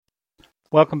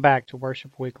Welcome back to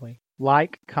Worship Weekly.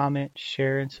 Like, comment,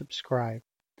 share, and subscribe.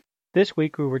 This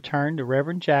week we return to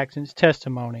Reverend Jackson's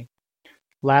testimony.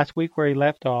 Last week where he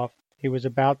left off, he was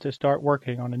about to start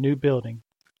working on a new building.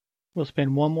 We'll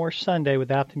spend one more Sunday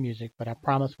without the music, but I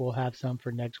promise we'll have some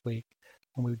for next week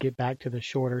when we get back to the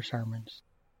shorter sermons.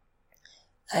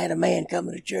 I had a man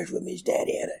coming to church with me. His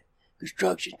daddy had a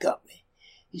construction company.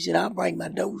 He said, I'll bring my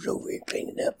dozer over here and clean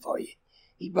it up for you.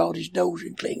 He brought his dozer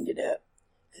and cleaned it up.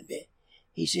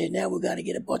 He said, now we got to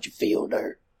get a bunch of field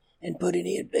dirt and put it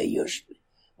in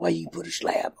where you can put a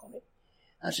slab on it.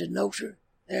 I said, no, sir.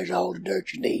 There's all the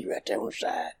dirt you need right there on the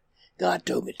side. God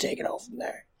told me to take it off from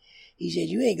there. He said,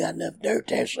 you ain't got enough dirt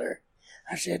there, sir.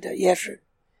 I said, yes, sir.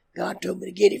 God told me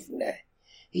to get it from there.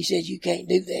 He said, you can't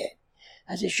do that.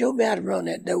 I said, show me how to run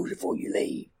that dozer before you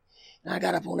leave. And I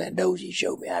got up on that dozer. He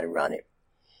showed me how to run it.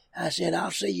 I said, I'll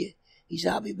see you. He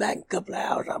said, I'll be back in a couple of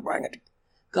hours. I'll bring a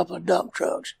couple of dump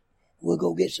trucks. We'll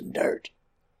go get some dirt.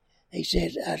 I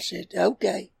said,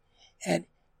 okay. And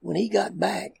when he got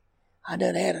back, I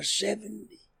done had a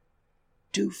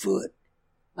 72-foot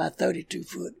by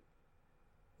 32-foot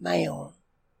mound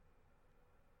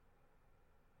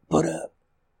put up,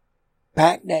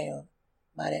 packed down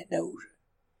by that dozer.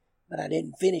 But I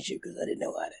didn't finish it because I didn't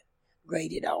know how to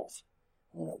grade it off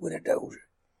with a dozer.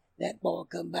 That boy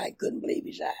come back, couldn't believe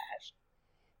his eyes.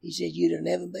 He said, you'd have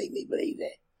never made me believe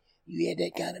that. You had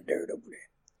that kind of dirt over there.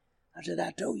 I said, I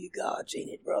told you God's in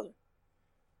it, brother.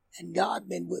 And God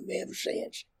been with me ever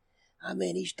since. I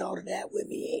mean, he started out with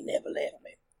me. He ain't never left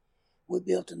me. We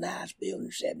built a nice building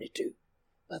in 72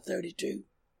 by 32.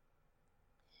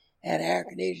 Had air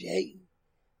conditioning,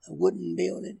 a wooden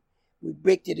building. We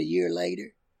bricked it a year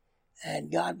later.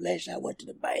 And God bless, I went to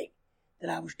the bank that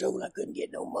I was told I couldn't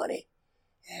get no money.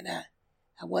 And I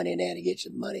went in there to get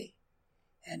some money.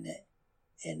 And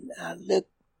I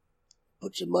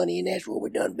put some money in there. That's where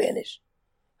we done business.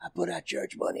 I put our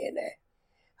church money in there.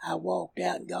 I walked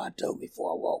out, and God told me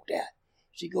before I walked out,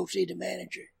 he said, go see the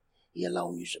manager. He'll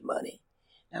loan you some money.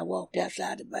 And I walked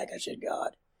outside the bank. I said,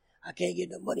 God, I can't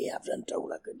get no money. I've been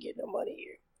told I couldn't get no money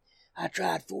here. I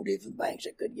tried 4 different banks.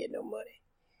 I couldn't get no money.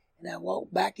 And I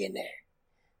walked back in there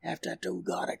after I told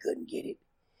God I couldn't get it.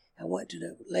 I went to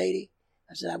the lady.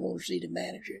 I said, I want to see the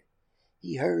manager.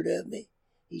 He heard of me.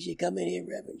 He said, come in here,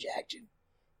 Reverend Jackson.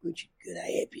 Could I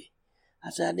help you? I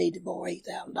said, I need to borrow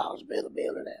 $8,000 to build a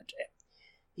building out there.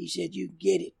 He said, you can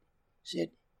get it. He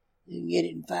said, you can get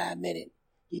it in 5 minutes.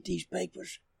 Get these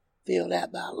papers filled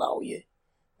out by a lawyer.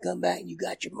 Come back and you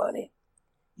got your money.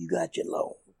 You got your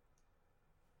loan.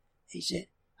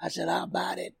 I said, I'll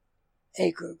buy that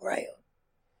acre of ground.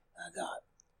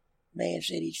 Man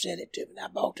said he'd sell it to me. And I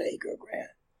bought the acre of ground.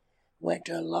 Went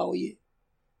to a lawyer.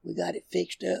 We got it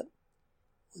fixed up.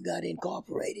 We got it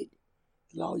incorporated.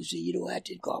 The lawyer said, you don't have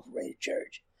to incorporate a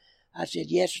church. I said,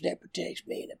 yes, that protects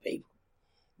me and the people.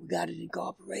 We got it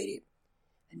incorporated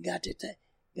and got the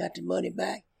money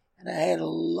back. And I had a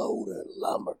load of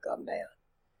lumber come down.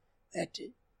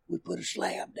 We put a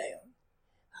slab down.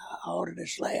 I ordered a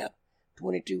slab,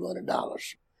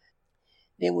 $2,200.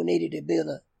 Then we needed to build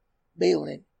a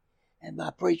building. And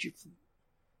my preacher from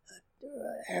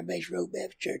Air Base Road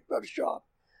Baptist Church, Brother Sharp,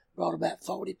 brought about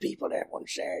 40 people there one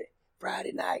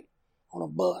Friday night on a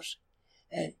bus.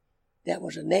 And that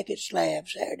was a naked slab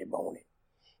Saturday morning.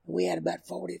 And we had about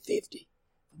 40 or 50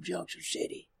 from Junction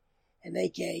City. And they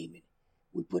came and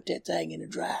we put that thing in the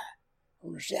dry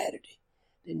on a Saturday.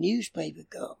 The newspaper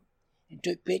come and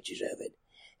took pictures of it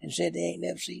and said they ain't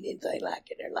never seen anything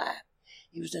like it in their life.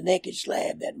 It was the naked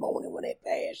slab that morning when they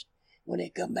passed. When they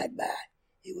come back by,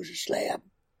 it was a slab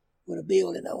with a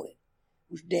building on it.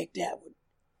 It was decked out with.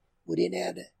 We didn't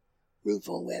have the roof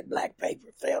on. We had black paper,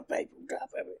 felt paper on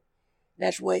top of it.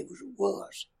 That's the way it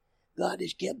was. God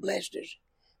just kept blessing us.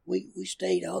 We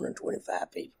stayed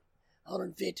 125 people,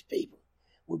 150 people.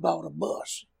 We bought a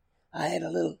bus. I had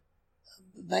a little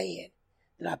van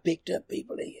that I picked up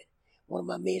people in. One of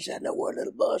my men said, I know where a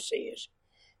little bus is.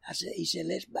 He said,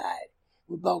 let's buy it.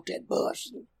 We bought that bus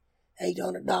and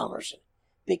 $800 and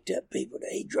picked up people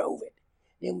that he drove it.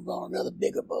 Then we bought another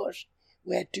bigger bus.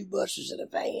 We had 2 buses and a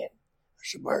van, a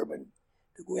Suburban,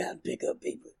 to go out and pick up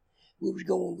people. We was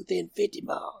going within 50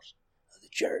 miles of the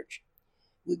church.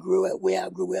 We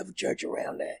outgrew every church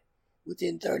around there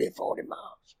within 30 or 40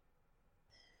 miles.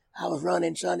 I was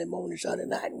running Sunday morning, Sunday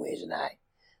night, and Wednesday night,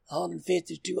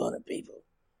 150 to 200 people,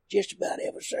 just about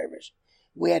every service.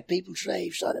 We had people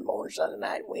saved Sunday morning, Sunday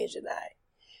night, and Wednesday night.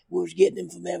 We was getting them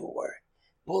from everywhere,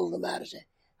 pulling them out of there.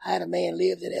 I had a man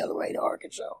lived in El Rey,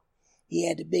 Arkansas. He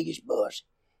had the biggest bus.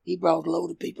 He brought a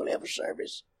load of people every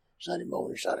service, Sunday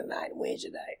morning, Sunday night, and Wednesday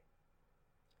night.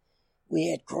 We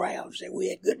had crowds there. We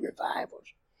had good revivals.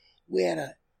 We had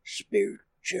a spirit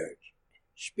church,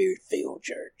 spirit-filled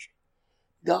church.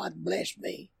 God blessed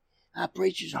me. I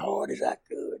preached as hard as I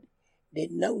could.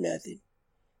 Didn't know nothing,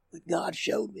 but God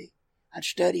showed me. I'd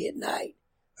study at night,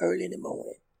 early in the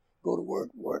morning, go to work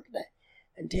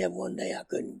until one day I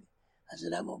couldn't. I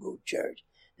said, I'm going to go to church.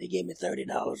 They gave me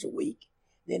 $30 a week.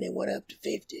 Then they went up to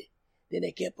 $50. Then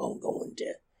they kept on going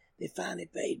till they finally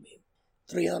paid me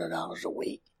 $300 a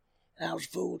week. And I was a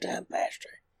full-time pastor.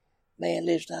 Man,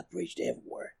 listen, I preached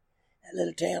everywhere. That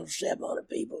little town of 700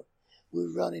 people. We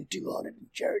were running 200 in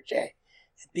church there.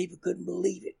 And people couldn't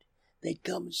believe it. They'd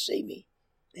come and see me.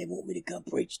 They want me to come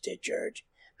preach at their church,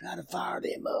 try to fire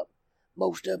them up.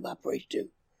 Most of them I preached to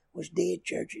was dead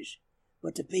churches.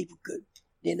 But the people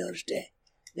didn't understand.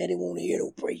 They didn't want to hear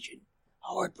no preaching.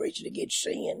 Hard preaching against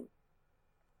sin.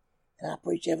 And I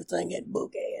preached everything that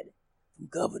book had, from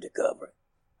cover to cover.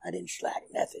 I didn't slack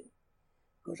nothing.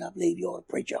 Because I believe you ought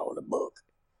to preach all the book.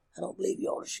 I don't believe you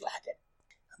ought to slack it.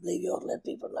 I believe you ought to let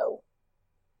people know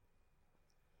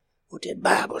what that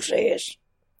Bible says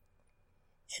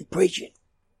and preach it.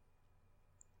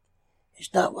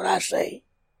 It's not what I say.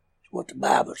 It's what the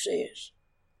Bible says.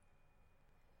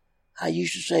 I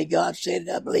used to say God said it.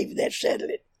 I believe that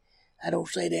settled it. I don't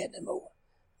say that no more.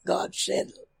 God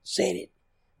said it.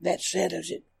 That settles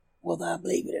it, whether I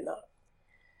believe it or not.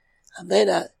 And then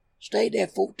I stayed there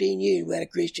 14 years. We had a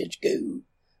Christian school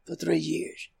for 3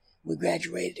 years. We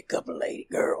graduated a couple of lady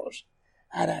girls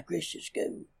out of our Christian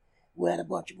school. We had a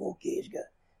bunch of more kids.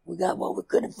 We got what we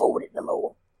couldn't afford it no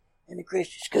more. And the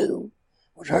Christian school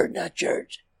was hurting our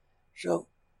church. So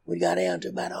we got down to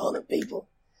about 100 people.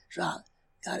 So I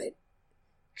got it,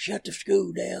 shut the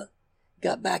school down,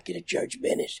 got back in the church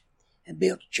business, and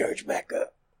built the church back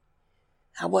up.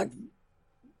 I went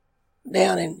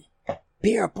down in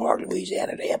Pierre Park,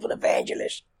 Louisiana, to help an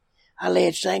evangelist. I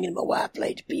led singing, my wife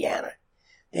played the piano.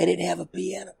 They didn't have a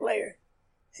piano player.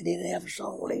 They didn't have a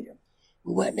song leader.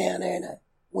 We went down there on a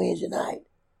Wednesday night.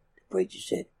 The preacher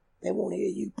said, they want to hear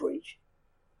you preach.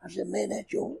 I said, man,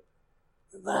 that's your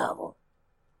revival.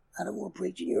 I don't want to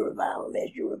preach in your revival. Mess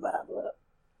your revival up.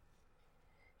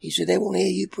 He said, they want to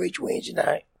hear you preach Wednesday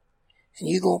night. And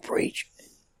you going to preach.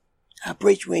 I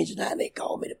preached Wednesday night and they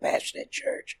called me to pastor that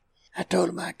church. I told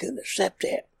them I couldn't accept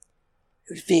that.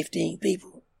 There was 15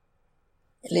 people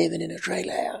living in a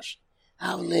trailer house.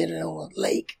 I was living on a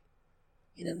lake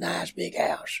in a nice big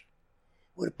house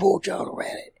with a porch all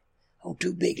around it on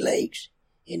 2 big lakes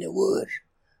in the woods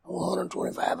on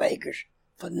 125 acres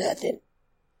for nothing.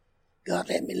 God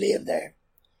let me live there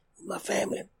with my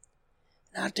family.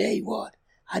 And I tell you what,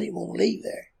 I didn't want to leave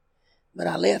there. But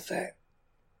I left there,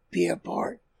 Pierre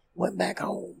Park, went back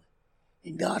home.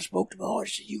 And God spoke to my heart and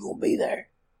said, you going to be there?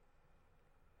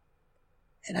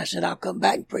 And I said, I'll come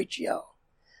back and preach to y'all.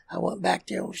 I went back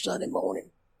there on Sunday morning,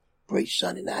 preached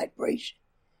Sunday night, preached.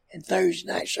 And Thursday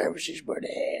night services were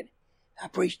they had. I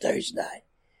preached Thursday night.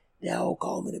 They all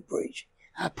called me to preach.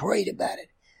 I prayed about it.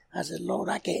 I said, Lord,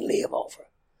 I can't live off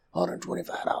of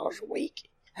 $125 a week.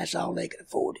 That's all they could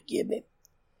afford to give me.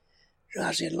 So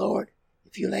I said, Lord,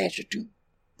 if you'll answer 2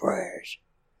 prayers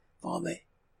for me,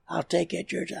 I'll take that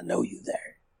church. I know you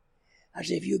there. I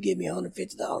said, if you'll give me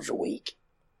 $150 a week,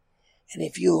 and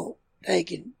if you'll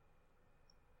take it,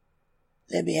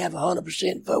 let me have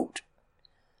 100% vote,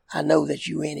 I know that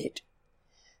you in it.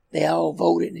 They all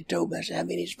voted, and they told me, I said, how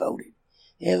many's voted?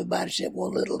 Everybody except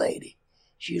one little lady.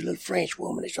 She was a little French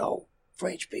woman. It's all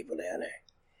French people down there.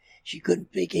 She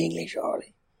couldn't speak English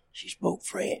hardly. She spoke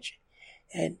French.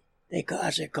 And I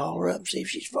said, call her up and see if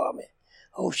she's for me.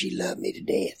 Oh, she loved me to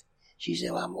death. She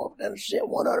said, well, I'm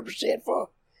 100% for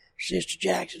Sister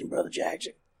Jackson and Brother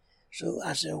Jackson. So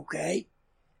I said, okay.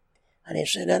 I didn't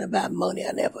say nothing about money.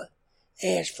 I never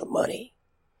asked for money.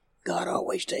 God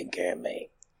always taking care of me.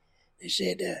 They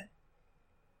said,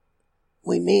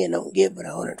 we men don't give but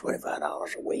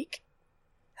 $125 a week.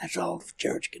 That's all the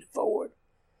church can afford.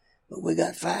 But we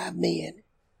got 5 men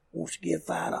wants to give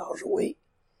 $5 a week.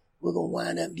 We're going to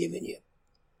wind up giving you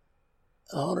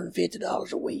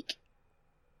 $150 a week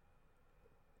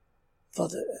for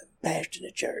the pastor in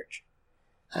the church.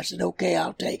 I said, okay,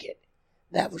 I'll take it.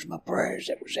 That was my prayers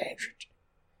that was answered.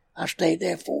 I stayed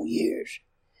there 4 years.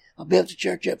 I built the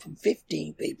church up from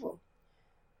 15 people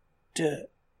to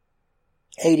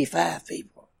 85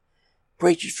 people.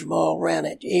 Preachers from all around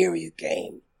that area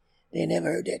came. They never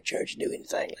heard that church do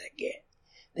anything like that.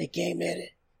 They came there to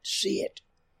see it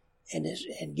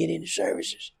and get into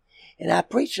services. And I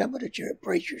preached some of the church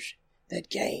preachers that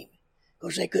came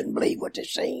because they couldn't believe what they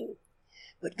seen.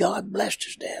 But God blessed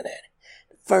us down there.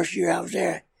 The first year I was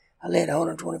there, I led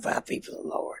 125 people to the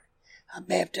Lord. I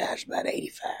baptized about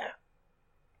 85.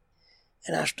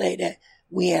 And I stayed there.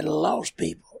 We had lost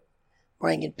people,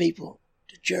 bringing people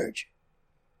to church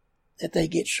that they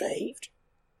get saved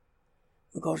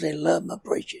because they loved my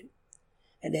preaching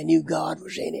and they knew God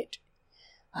was in it.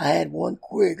 I had one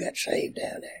queer got saved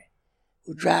down there.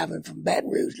 Was driving from Baton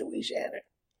Rouge, Louisiana.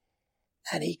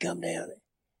 And he come down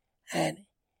and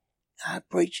I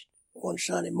preached one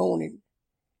Sunday morning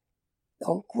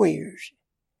on queers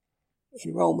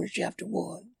in Romans chapter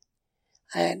 1.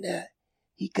 And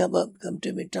he come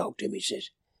to me and talked to me. He says,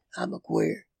 I'm a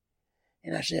queer.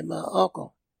 And I said, my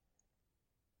uncle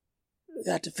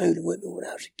got the food with me when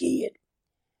I was a kid.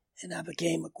 And I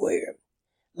became a queer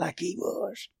like he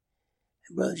was.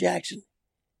 And Brother Jackson,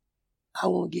 I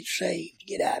want to get saved,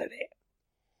 get out of there.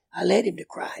 I led him to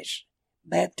Christ,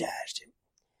 baptized him.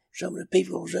 Some of the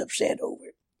people was upset over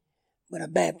it, but I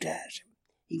baptized him.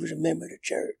 He was a member of the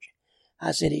church.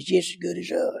 I said, he's just as good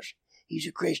as us. He's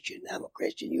a Christian. I'm a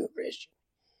Christian. You're a Christian.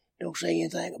 Don't say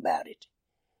anything about it.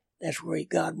 That's where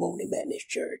God wanted him at in this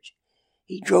church.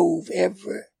 He drove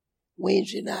every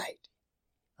Wednesday night,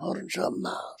 100-something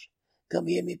miles, come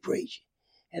hear me preach.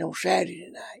 And on Friday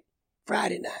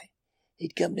night,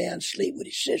 he'd come down and sleep with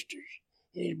his sisters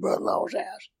in his brother-in-law's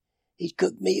house. He'd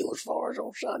cook meals for us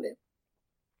on Sunday.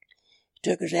 He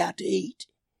took us out to eat,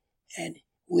 and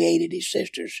we ate at his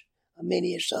sisters on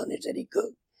many of Sundays that he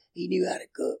cooked. He knew how to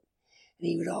cook, and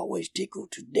he was always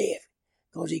tickled to death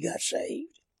because he got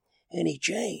saved, and he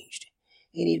changed.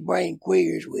 And he'd bring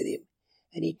queers with him,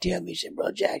 and he'd tell me, he said,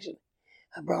 Brother Jackson,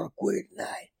 I brought a queer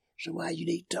tonight, somebody you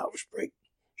need to talk to,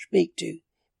 speak to,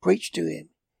 preach to him,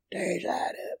 tear his eye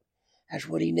up. That's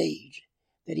what he needs,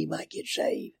 that he might get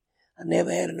saved. I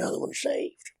never had another one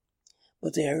saved,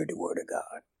 but they heard the word of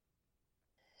God.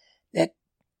 That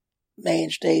man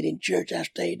stayed in church. I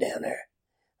stayed down there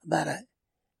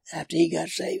after he got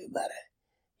saved, about a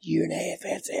year and a half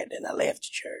after that. Then I left the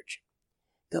church,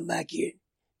 come back here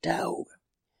to Tioga,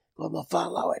 because my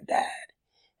father-in-law had died,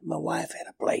 and my wife had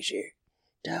a place here,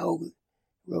 Tioga,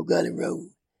 Gully Road,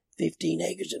 15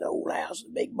 acres, an old house,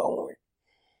 and a big barn,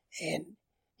 and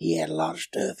he had a lot of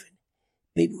stuff, and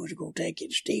people was going to take it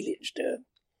and steal it and stuff.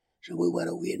 So we went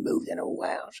over here and moved in an old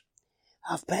house.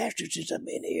 I've pastored since I've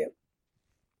been here.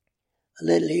 A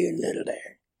little here and a little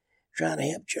there, trying to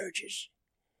help churches.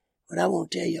 But I want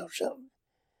to tell y'all something.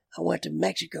 I went to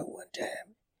Mexico one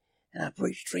time, and I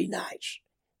preached 3 nights.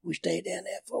 We stayed down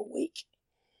there for a week.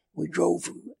 We drove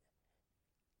from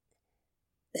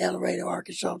El Dorado,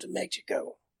 Arkansas to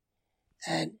Mexico.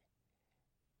 And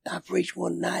I preached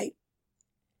one night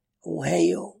on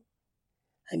hell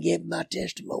and gave my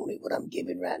testimony, what I'm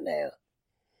giving right now.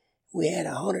 We had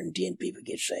 110 people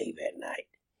get saved that night.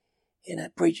 And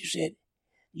that preacher said,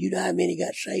 you know how many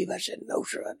got saved? I said, no,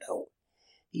 sir, I don't.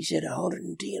 He said,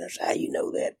 110. I said, how you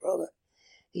know that, brother?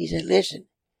 He said, listen,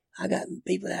 I got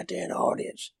people out there in the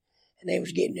audience, and they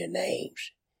was getting their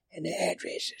names and their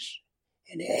addresses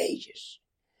and their ages.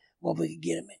 Well, we could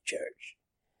get them in church.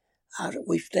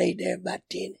 We stayed there about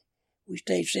 10. We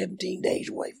stayed 17 days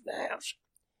away from the house.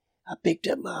 I picked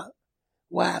up my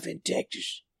wife in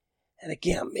Texas at a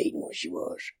camp meeting where she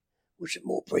was with some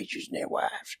more preachers and their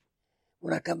wives.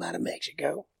 When I come out of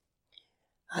Mexico,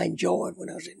 I enjoyed when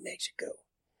I was in Mexico.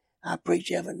 I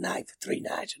preached every night for 3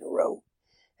 nights in a row,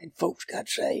 and folks got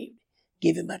saved,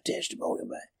 giving my testimony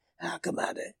about how I come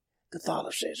out of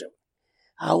Catholicism.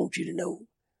 I want you to know,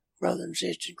 brothers and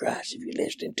sisters in Christ, if you're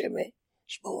listening to me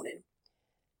this morning,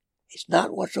 it's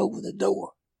not what's over the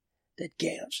door that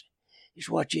counts. It's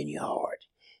what's in your heart.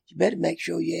 You better make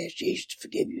sure you ask Jesus to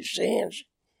forgive your sins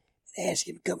and ask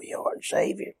him to come in your heart and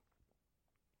save you.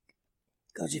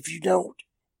 Because if you don't,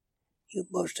 you'll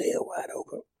bust hell wide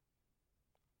open.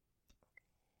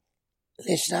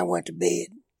 Listen, I went to bed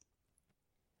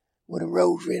with a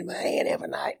rosary in my hand every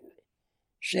night and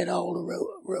said all the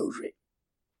rosary.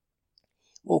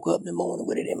 Woke up in the morning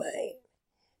with it in my hand.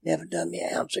 Never done me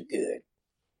an ounce of good.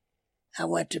 I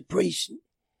went to priest and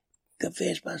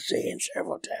confessed my sins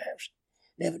several times.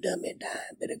 Never done me a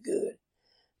dime bit of good.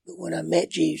 But when I met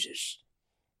Jesus,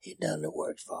 he done the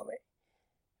works for me.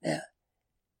 Now,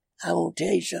 I want to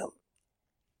tell you something.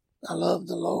 I love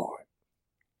the Lord.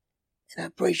 And I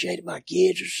appreciate my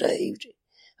kids are saved.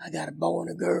 I got a boy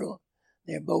and a girl.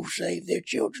 They're both saved. Their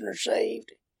children are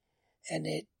saved. And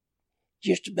they're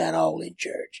just about all in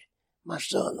church. My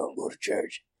son don't go to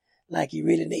church like he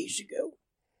really needs to go.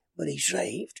 But he's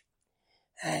saved.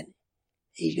 And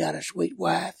he's got a sweet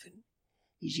wife. And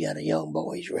he's got a young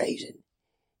boy he's raising.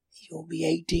 He's going to be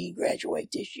 18, graduate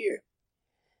this year.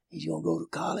 He's going to go to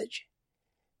college.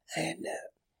 And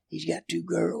he's got 2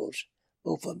 girls.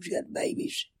 Both of them's got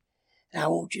babies. And I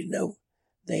want you to know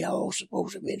they all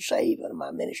supposed to have been saved under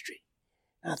my ministry.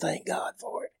 I thank God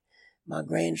for it. My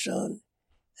grandson,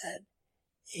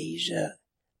 he's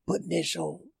putting this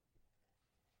on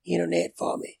internet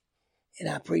for me, and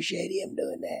I appreciate him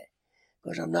doing that,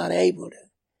 because I'm not able to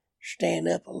stand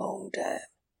up a long time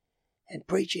and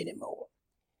preach anymore.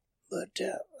 But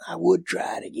I would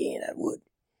try it again. I would.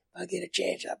 If I get a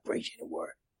chance, I'll preach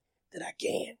anywhere that I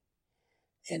can.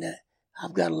 And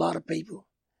I've got a lot of people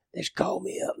that's called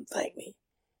me up and thank me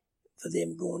for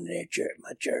them going to their church,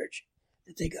 my church,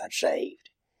 that they got saved.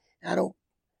 I don't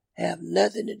have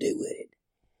nothing to do with it.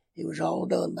 It was all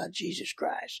done by Jesus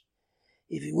Christ.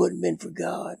 If it wouldn't have been for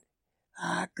God,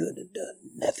 I couldn't have done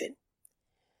nothing.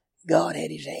 God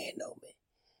had his hand on me.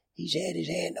 He's had his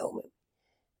hand on me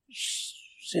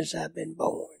since I've been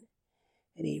born.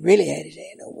 And he really had his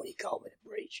hand on me when he called me to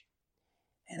preach.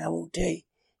 And I won't tell you,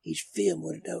 he's filled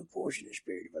with a double portion of the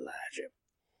spirit of Elijah.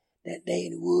 That day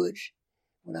in the woods,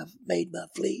 when I made my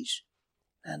fleece,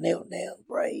 I knelt down and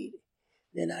prayed.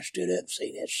 Then I stood up and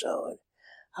seen that sun.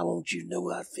 I want you to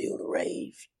know I feel the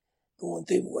rays going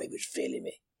through me where he was filling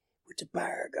me with the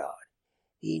power of God.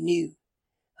 He knew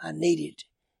I needed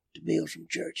to build some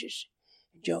churches.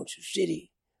 And Junction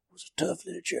City was a tough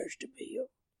little church to build.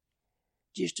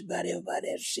 Just about everybody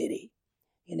in that city,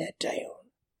 in that town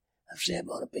of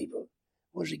 700 people,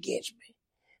 was against me.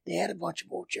 They had a bunch of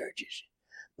more churches,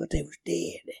 but they was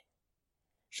dead.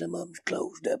 Some of them's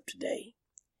closed up today.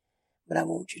 But I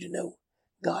want you to know,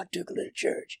 God took a little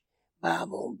church,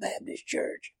 Bible Baptist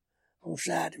Church, on the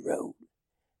side of the road,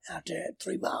 out there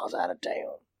 3 miles out of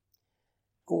town,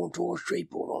 going towards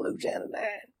Shreveport on Louisiana 9.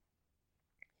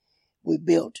 We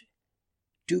built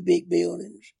 2 big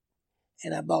buildings,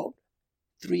 and I bought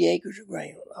 3 acres of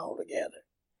ground altogether.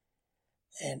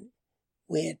 And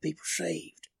we had people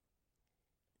saved.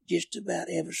 Just about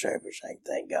every service I can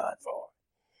thank God for.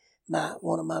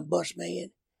 One of my bus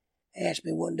men asked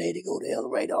me one day to go to El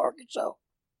Dorado, Arkansas.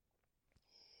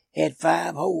 Had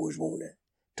 5 hoes wanting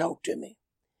to talk to me.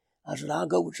 I said, I'll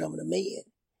go with some of the men.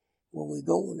 When we're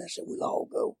going, I said, we'll all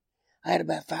go. I had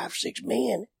about 5 or 6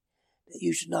 men that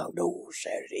used to knock doors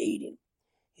Saturday evening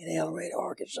in El Dorado,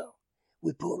 Arkansas.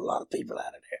 We pulled a lot of people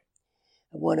out of there.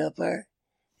 I went up there,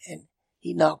 and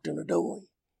he knocked on the door.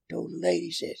 He told the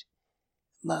lady, says,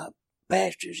 my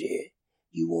pastor's here.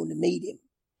 You want to meet him?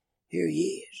 Here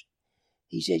he is.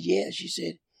 He said, yeah. She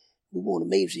said, we want to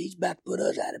meet him. So he's about to put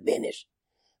us out of business.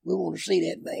 We want to see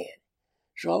that man.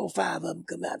 So all 5 of them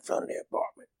come out in front of their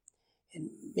apartment. And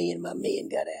me and my men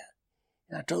got out.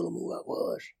 And I told them who I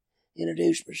was.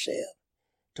 Introduced myself.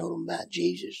 Told them about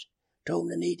Jesus. Told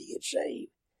them they need to get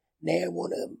saved. And every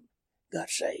one of them got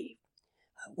saved.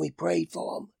 We prayed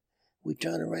for them. We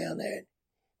turned around there and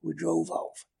we drove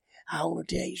off. I want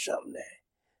to tell you something there.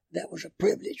 That was a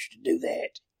privilege to do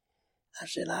that. I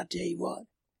said, I'll tell you what.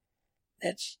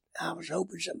 I was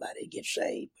hoping somebody would get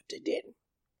saved, but they didn't.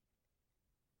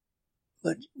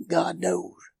 But God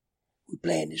knows we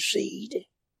planted a seed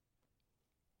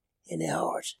in their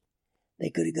hearts. They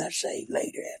could have got saved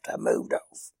later after I moved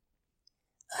off.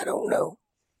 I don't know.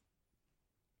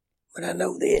 But I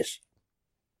know this,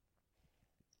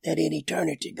 that in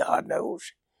eternity God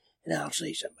knows, and I'll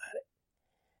see somebody.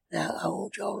 Now, I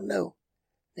want y'all to know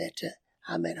that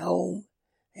I'm at home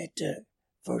at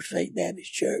First Faith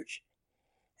Baptist Church,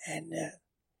 and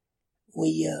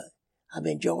I've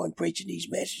been enjoying preaching these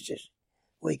messages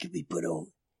where it could be put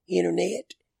on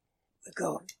internet,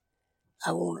 because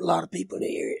I want a lot of people to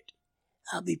hear it.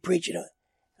 I'll be preaching on it.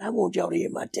 I want y'all to hear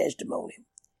my testimony.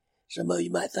 Some of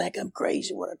you might think I'm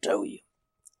crazy when I told you.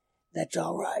 That's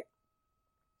all right.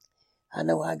 I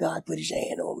know how God put his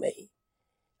hand on me.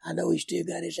 I know he still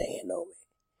got his hand on me.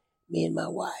 Me and my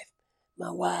wife.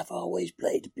 My wife always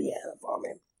played the piano for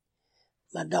me.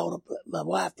 My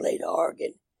wife played the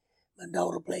organ. My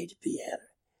daughter played the piano.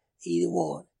 Either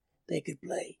one, they could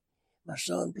play. My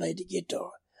son played the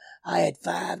guitar. I had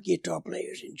 5 guitar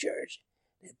players in church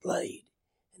that played,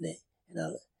 and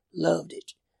I loved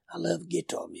it. I love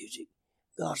guitar music,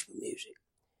 gospel music,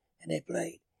 and they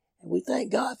played. And we thank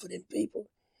God for them people.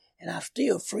 And I'm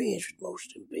still friends with most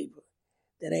of them people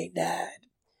that ain't died.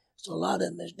 So a lot of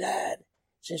them has died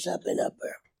since I've been up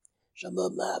there. Some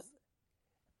of them I've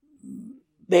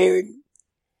buried,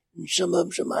 and some of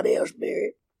them somebody else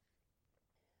buried.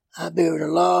 I buried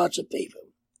lots of people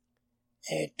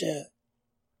at the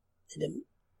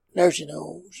nursing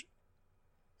homes,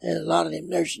 and a lot of them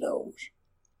nursing homes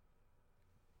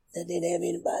that didn't have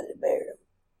anybody to bury them.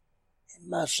 And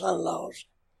my son-in-law's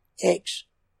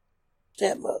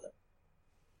ex-stepmother,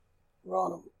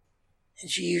 Ronald, and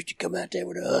she used to come out there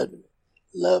with her husband,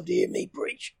 loved to hear me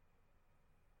preach.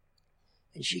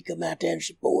 and she come out there and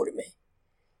supported me.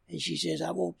 And she says,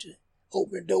 I want to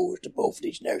open the doors to both of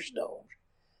these nursing homes.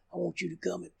 I want you to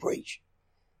come and preach.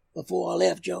 Before I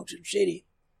left Junction City,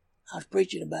 I was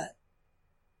preaching about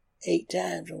 8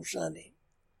 times on Sunday.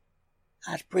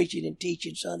 I was preaching and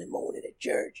teaching Sunday morning at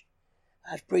church.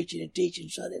 I was preaching and teaching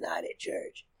Sunday night at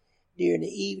church. During the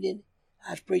evening,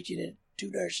 I was preaching at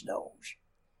 2 nursing homes.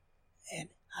 And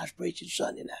I was preaching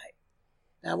Sunday night.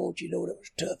 And I want you to know that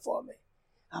was tough for me.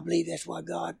 I believe that's why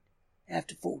God,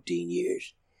 after 14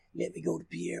 years, let me go to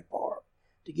Pierre Park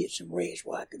to get some rest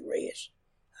where I could rest.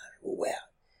 Well,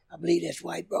 I believe that's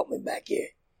why he brought me back here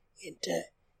into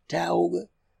Tioga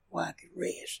where I could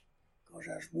rest, because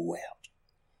I was wore out.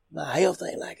 My health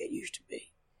ain't like it used to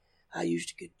be. I used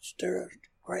to get stir the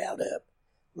crowd up,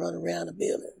 run around the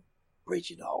building,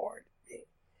 preaching hard.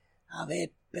 I've had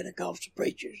Pentecostal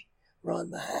preachers run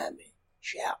behind me,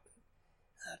 shouting.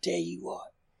 I tell you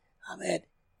what, I've had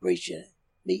preaching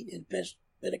meeting in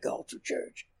Pentecostal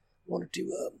church, 1 or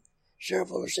 2 of them,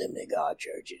 several Assembly of God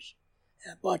churches,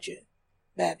 and a bunch of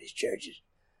Baptist churches.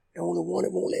 The only one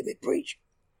that won't let me preach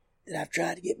that I've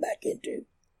tried to get back into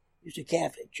is the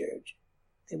Catholic Church.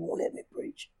 They won't let me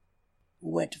preach.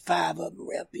 We went to 5 of them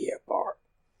around Pierre Park.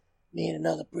 Me and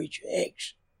another preacher,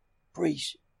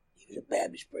 ex-priest. He was a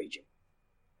Baptist preacher.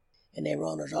 And they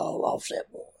run us all off that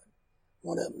one.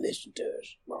 One of them listened to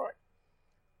us. Right.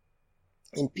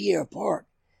 In Pierre Park,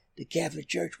 the Catholic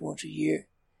Church once a year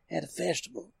had a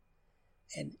festival.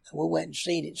 And we went and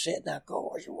seen it and sat in our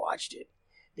cars and watched it.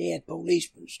 They had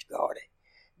policemen to guard it.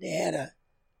 They had a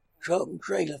truck and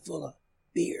trailer full of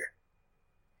beer.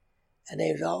 And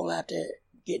they was all out there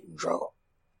getting drunk,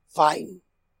 fighting,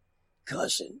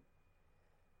 cussing,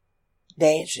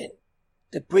 dancing.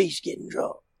 The priest getting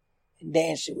drunk and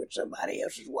dancing with somebody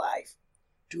else's wife,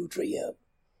 2 or 3 of them.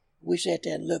 We sat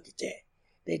there and looked at that.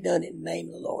 They done it in the name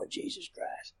of the Lord Jesus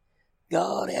Christ.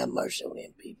 God have mercy on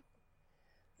them people.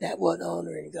 That wasn't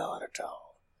honoring God at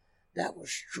all. That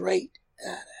was straight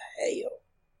out of hell.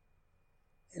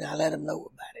 And I let them know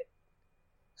about it.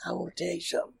 I want to tell you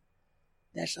something.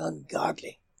 That's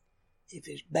ungodly. If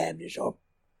it's Baptist or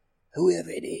whoever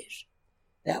it is.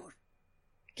 That was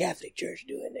Catholic Church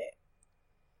doing that.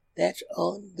 That's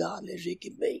ungodly as it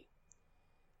can be.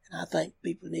 And I think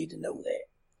people need to know that.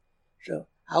 So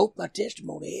I hope my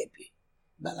testimony helped you.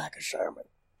 About like a sermon.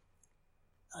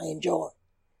 I enjoy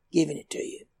giving it to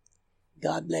you.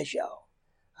 God bless y'all.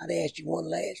 I'd ask you one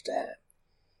last time.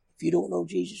 If you don't know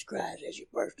Jesus Christ as your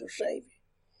personal Savior,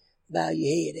 bow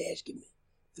your head, ask Him to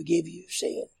forgive you of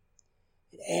sin,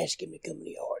 and ask Him to come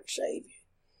into your heart and save you,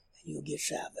 and you'll get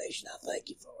salvation. I thank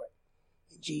you for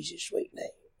it. In Jesus' sweet name,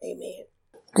 amen.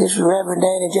 This is Reverend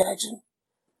Danny Jackson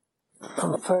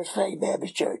from the First Faith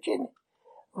Baptist Church in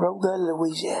Rogulla,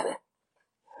 Louisiana,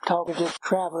 talking to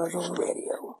travelers on the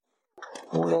radio.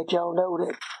 I want to let y'all know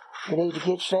that you need to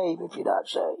get saved if you're not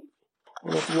saved.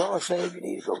 And if you are saved, you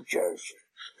need to go to church.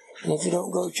 And if you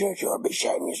don't go to church, you ought to be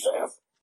ashamed of yourself.